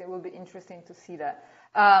 interesting. It will be interesting to see that.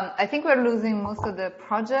 I think we're losing most of the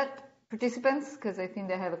project participants because I think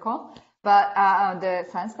they have a call, but the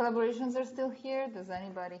science collaborations are still here. Does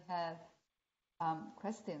anybody have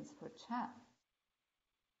questions for chat?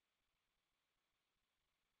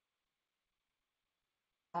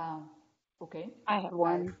 Okay. I have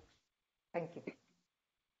one. Thank you.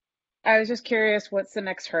 I was just curious, what's the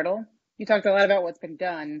next hurdle? You talked a lot about what's been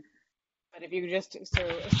done, but But if you just, so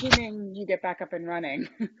assuming you get back up and running,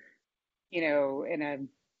 in a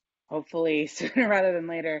hopefully sooner rather than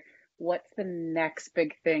later, what's the next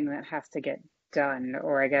big thing that has to get done?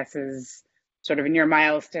 Or I guess is sort of in your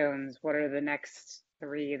milestones, what are the next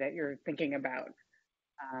three that you're thinking about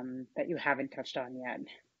that you haven't touched on yet?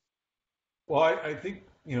 Well, I think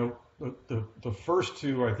the first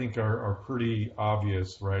two I think are pretty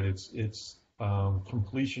obvious, right? It's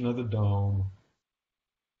completion of the dome,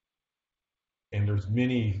 and there's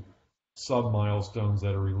many sub milestones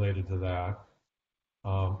that are related to that.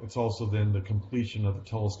 It's also then the completion of the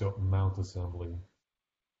telescope mount assembly.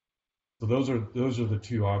 So those are the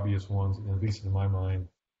two obvious ones, at least in my mind.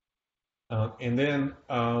 And then,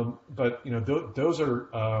 but those are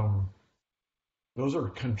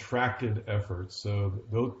contracted efforts. So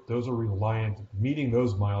those are reliant. Meeting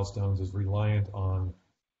those milestones is reliant on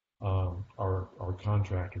our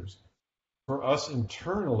contractors. For us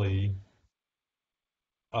internally,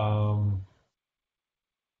 I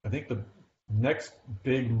think the next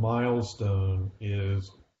big milestone is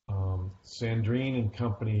Sandrine and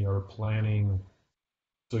company are planning.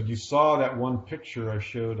 So you saw that one picture I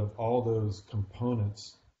showed of all those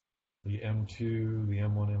components, the M2, the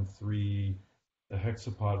M1, M3, the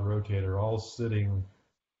hexapod rotator, all sitting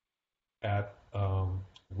at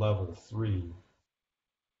level 3.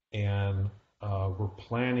 And we're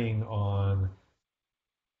planning on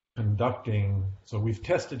conducting, so we've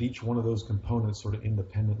tested each one of those components sort of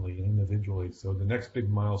independently and individually. So the next big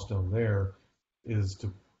milestone there is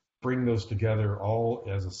to bring those together all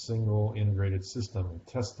as a single integrated system and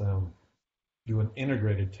test them, do an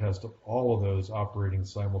integrated test of all of those operating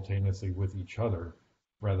simultaneously with each other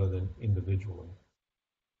rather than individually.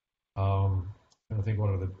 And I think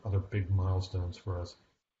one of the other big milestones for us.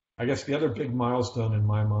 I guess the other big milestone in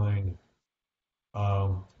my mind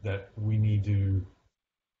that we need to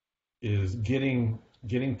is getting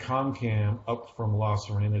ComCam up from La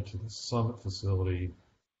Serena to the Summit facility.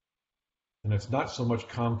 And it's not so much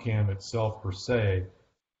ComCam itself per se,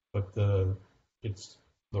 but it's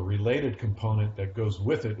the related component that goes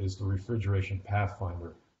with it is the refrigeration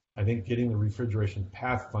pathfinder. I think getting the refrigeration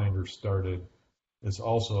pathfinder started is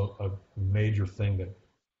also a major thing that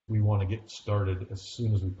we want to get started as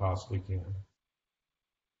soon as we possibly can.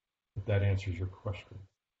 If that answers your question.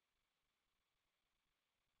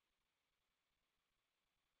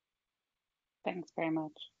 Thanks very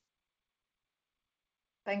much.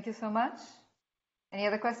 Thank you so much. Any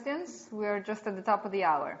other questions? We're just at the top of the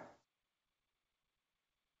hour.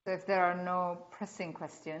 So if there are no pressing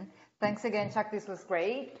questions, thanks again, Chuck. This was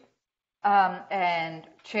great. And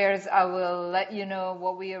chairs, I will let you know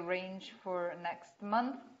what we arrange for next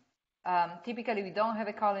month. Typically, we don't have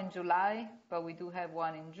a call in July, but we do have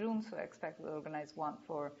one in June, so I expect we'll organize one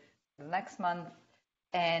for the next month.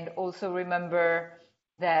 And also remember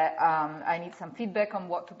that I need some feedback on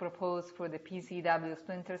what to propose for the PCW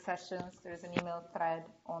splinter sessions. There's an email thread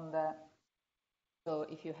on that. So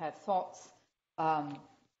if you have thoughts,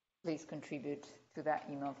 please contribute to that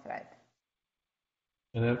email thread.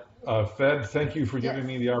 And then, Fed, thank you for giving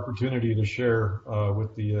me the opportunity to share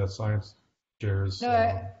with the science chairs.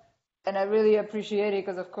 No, and I really appreciate it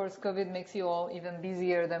because, of course, COVID makes you all even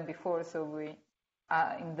busier than before. So we,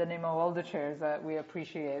 in the name of all the chairs, we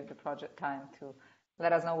appreciate the project time to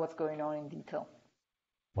let us know what's going on in detail.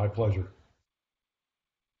 My pleasure.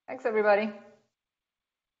 Thanks, everybody.